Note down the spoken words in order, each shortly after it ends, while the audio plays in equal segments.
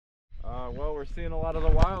Well, we're seeing a lot of the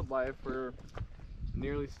wildlife. We're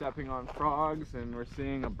nearly stepping on frogs, and we're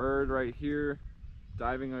seeing a bird right here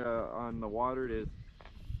diving on the water to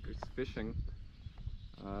fishing.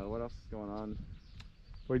 What else is going on?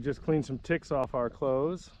 We just cleaned some ticks off our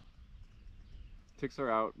clothes. Ticks are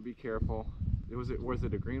out. Be careful. Was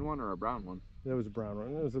it a green one or a brown one? It was a brown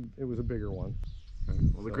one. It was a bigger one. Okay.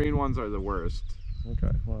 Well, the green ones are the worst.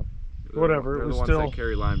 Okay. Well, whatever. They're it was the ones still that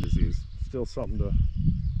carry Lyme disease. Still something to.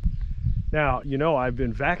 Now, you know, I've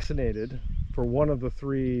been vaccinated for one of the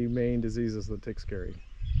 3 main diseases that ticks carry.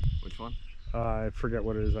 Which one? I forget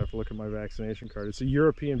what it is. I have to look at my vaccination card. It's a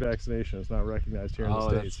European vaccination. It's not recognized here in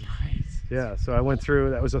the States. That's right. Yeah, so I went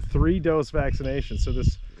through, that was a 3-dose vaccination. So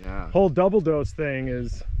this whole double dose thing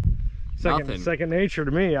is second nature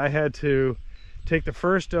to me. I had to take the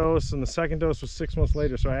first dose, and the second dose was 6 months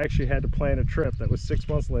later. So I actually had to plan a trip that was 6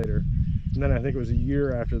 months later. And then I think it was a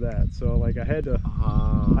year after that. So like I had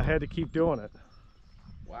to keep doing it.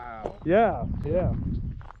 Wow. Yeah.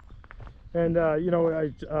 And you know,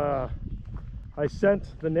 I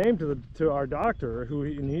sent the name to our doctor,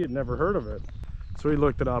 and he had never heard of it. So he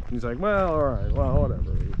looked it up and he's like, well, all right, well,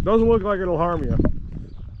 whatever. It doesn't look like it'll harm you.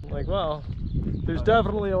 I'm like, well, there's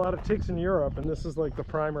definitely a lot of ticks in Europe, and this is like the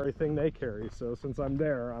primary thing they carry. So since I'm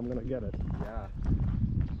there, I'm gonna get it. Yeah.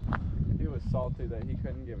 He was salty that he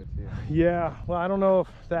couldn't give it to you. Yeah. Well, I don't know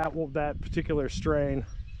if that particular strain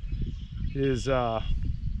is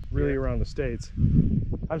really around the States.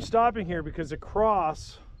 I'm stopping here because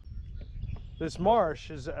across this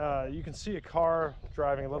marsh is you can see a car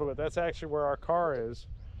driving a little bit. That's actually where our car is,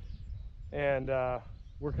 and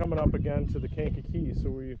we're coming up again to the Kankakee,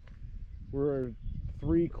 so we're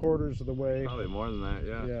 3/4 of the way. Probably more than that.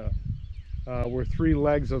 Yeah. We're 3.5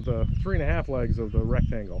 legs of the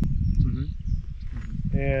rectangle.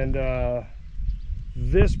 And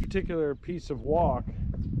this particular piece of walk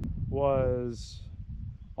was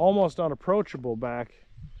almost unapproachable back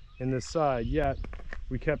in this side, yet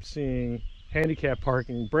we kept seeing handicap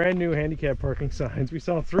parking, brand new handicap parking signs. We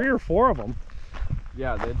saw 3 or 4 of them.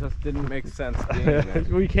 Yeah, they just didn't make sense being there.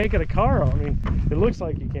 We can't get a car on. I mean, it looks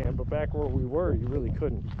like you can, but back where we were, you really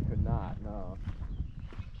couldn't. You could not, no.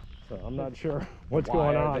 So I'm not sure what's Why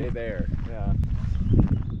going are on. they there? Yeah.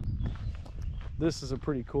 This is a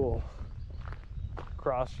pretty cool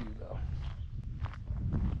cross view, though.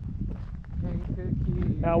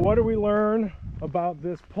 Now, what do we learn about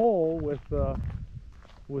this pole with the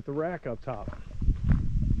rack up top?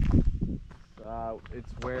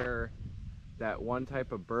 It's where that one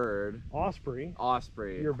type of bird, Osprey.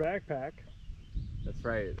 Your backpack. That's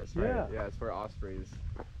right. That's right. Yeah, it's where ospreys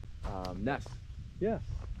nest. Yes.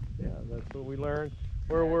 Yeah, that's what we learned.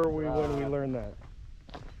 Where were we when we learned that?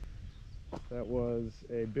 That was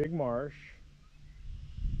a big marsh.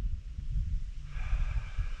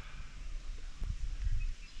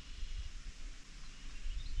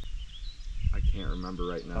 I can't remember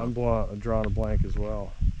right now. I'm drawing a blank as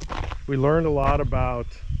well. We learned a lot about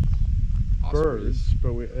birds,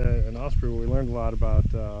 but an osprey. We learned a lot about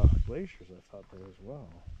glaciers. I thought there as well.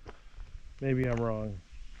 Maybe I'm wrong.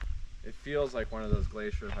 It feels like one of those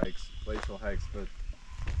glacial hikes, but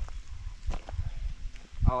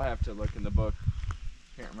I'll have to look in the book.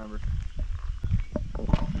 Can't remember.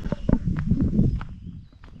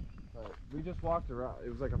 But we just walked around. It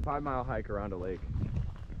was like a 5-mile hike around a lake.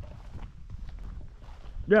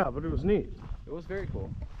 Yeah, but it was neat. It was very cool.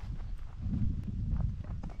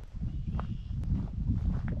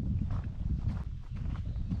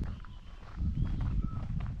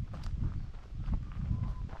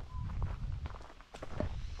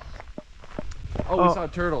 Oh, we saw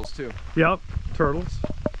turtles too. Yep, turtles.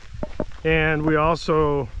 And we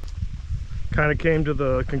also kind of came to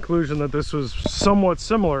the conclusion that this was somewhat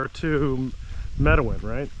similar to Medowin,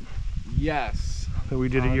 right? Yes. That we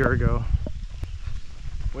did a year ago.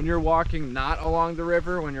 When you're walking not along the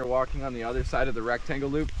river, when you're walking on the other side of the rectangle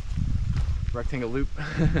loop,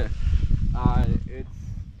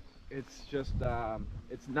 it's just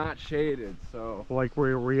it's not shaded, so like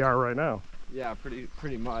where we are right now. Yeah,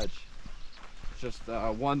 pretty much. Just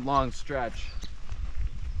one long stretch.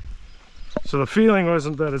 So the feeling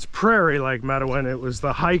wasn't that it's prairie like Medowin, it was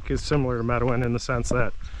the hike is similar to Medowin in the sense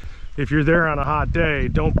that if you're there on a hot day,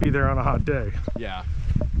 don't be there on a hot day. Yeah,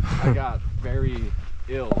 I got very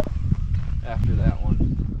ill after that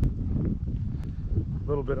one. A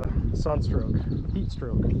little bit of sunstroke, heat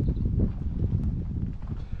stroke.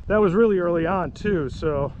 That was really early on too,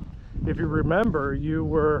 so if you remember, you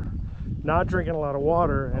were not drinking a lot of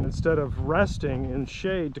water, and instead of resting in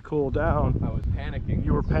shade to cool down, I was panicking.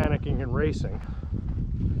 You were panicking and racing.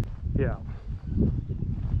 Yeah.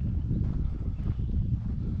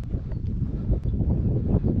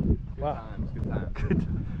 Wow. Times, good times. Good.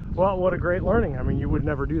 Well, what a great learning. I mean, you would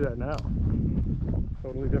never do that now.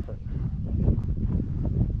 Totally different.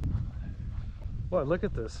 Well, look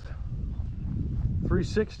at this.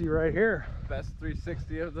 360 right here. Best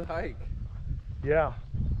 360 of the hike. Yeah.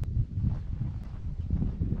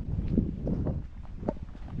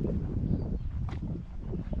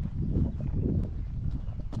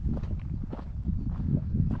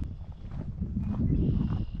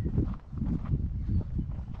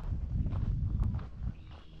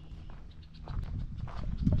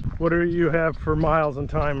 What do you have for miles and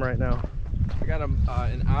time right now? I got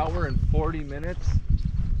an hour and 40 minutes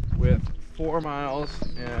with 4 miles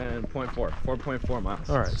and 4.4 miles.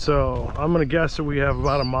 All right, so I'm gonna guess that we have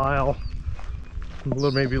about a mile,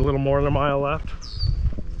 maybe a little more than a mile left.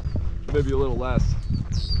 Maybe a little less.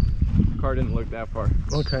 Car didn't look that far.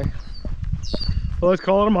 Okay. Well, let's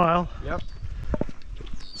call it a mile. Yep.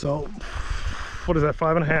 So, what is that,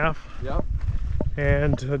 5.5? Yep.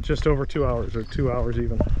 And just over 2 hours, or 2 hours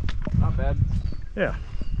even. Not bad. Yeah.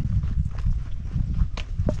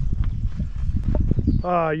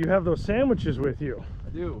 You have those sandwiches with you. I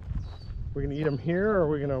do. We're gonna eat them here, or are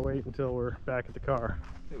we gonna wait until we're back at the car?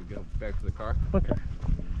 There we go. Back to the car. Okay.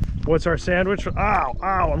 What's our sandwich? Ow,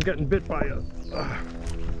 ow, I'm getting bit by a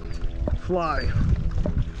fly.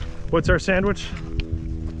 What's our sandwich?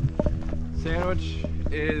 Sandwich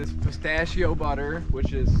is pistachio butter,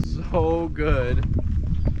 which is so good,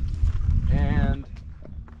 and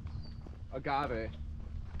agave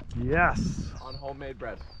Yes. on homemade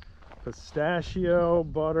bread. Pistachio,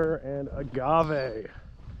 butter, and agave.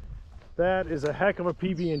 That is a heck of a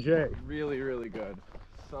PB&J. Really, really good.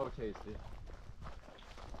 So tasty.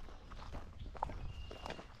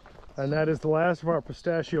 And that is the last of our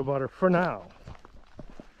pistachio butter for now.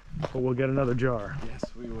 But we'll get another jar. Yes,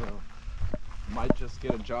 we will. Might just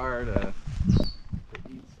get a jar to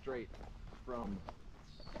eat straight from.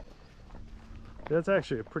 That's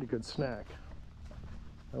actually a pretty good snack.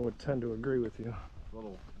 I would tend to agree with you. A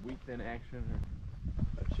little wheat thin action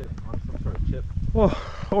or a chip on some sort of chip.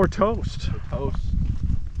 Oh, or toast. Or toast.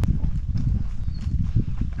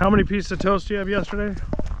 How many pieces of toast do you have yesterday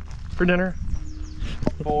for dinner?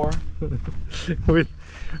 4. With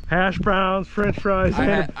hash browns, French fries, I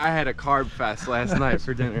had a carb fest last night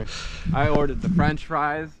for dinner. I ordered the French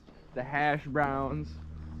fries, the hash browns.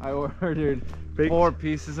 I ordered 4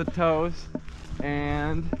 pieces of toast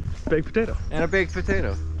and baked potato. And a baked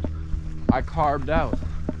potato. I carved out.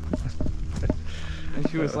 And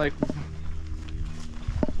she was like,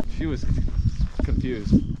 she was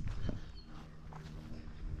confused.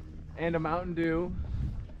 And a Mountain Dew.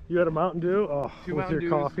 You had a Mountain Dew? Oh, 2 with Mountain your Dews,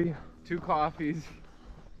 coffee? 2 coffees,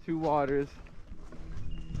 2 waters.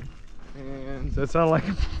 And Does that sound like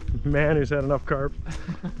a man who's had enough carb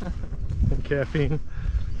and caffeine?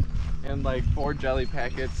 And like 4 jelly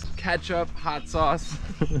packets, ketchup, hot sauce,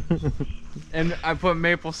 and I put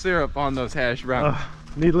maple syrup on those hash browns.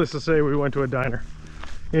 Needless to say, we went to a diner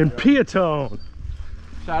in Piatone.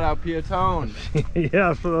 Shout out Piatone.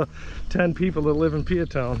 Yeah, for the 10 people that live in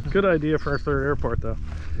Piatone. Good idea for our 3rd airport, though.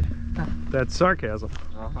 That's sarcasm.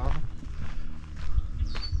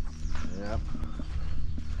 Yep.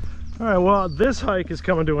 All right, well, this hike is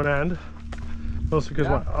coming to an end, mostly because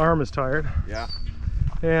my arm is tired. Yeah.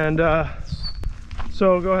 And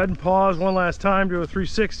so go ahead and pause one last time, do a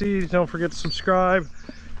 360. Don't forget to subscribe.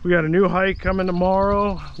 We got a new hike coming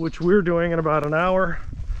tomorrow, which we're doing in about an hour.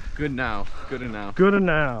 Good now. Good and now. Good and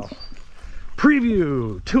now.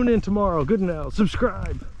 Preview. Tune in tomorrow. Good and now.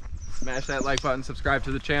 Subscribe. Smash that like button, subscribe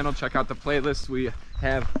to the channel, check out the playlist. We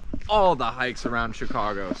have all the hikes around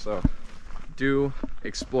Chicago, so do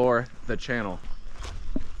explore the channel.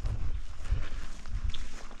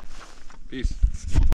 Peace.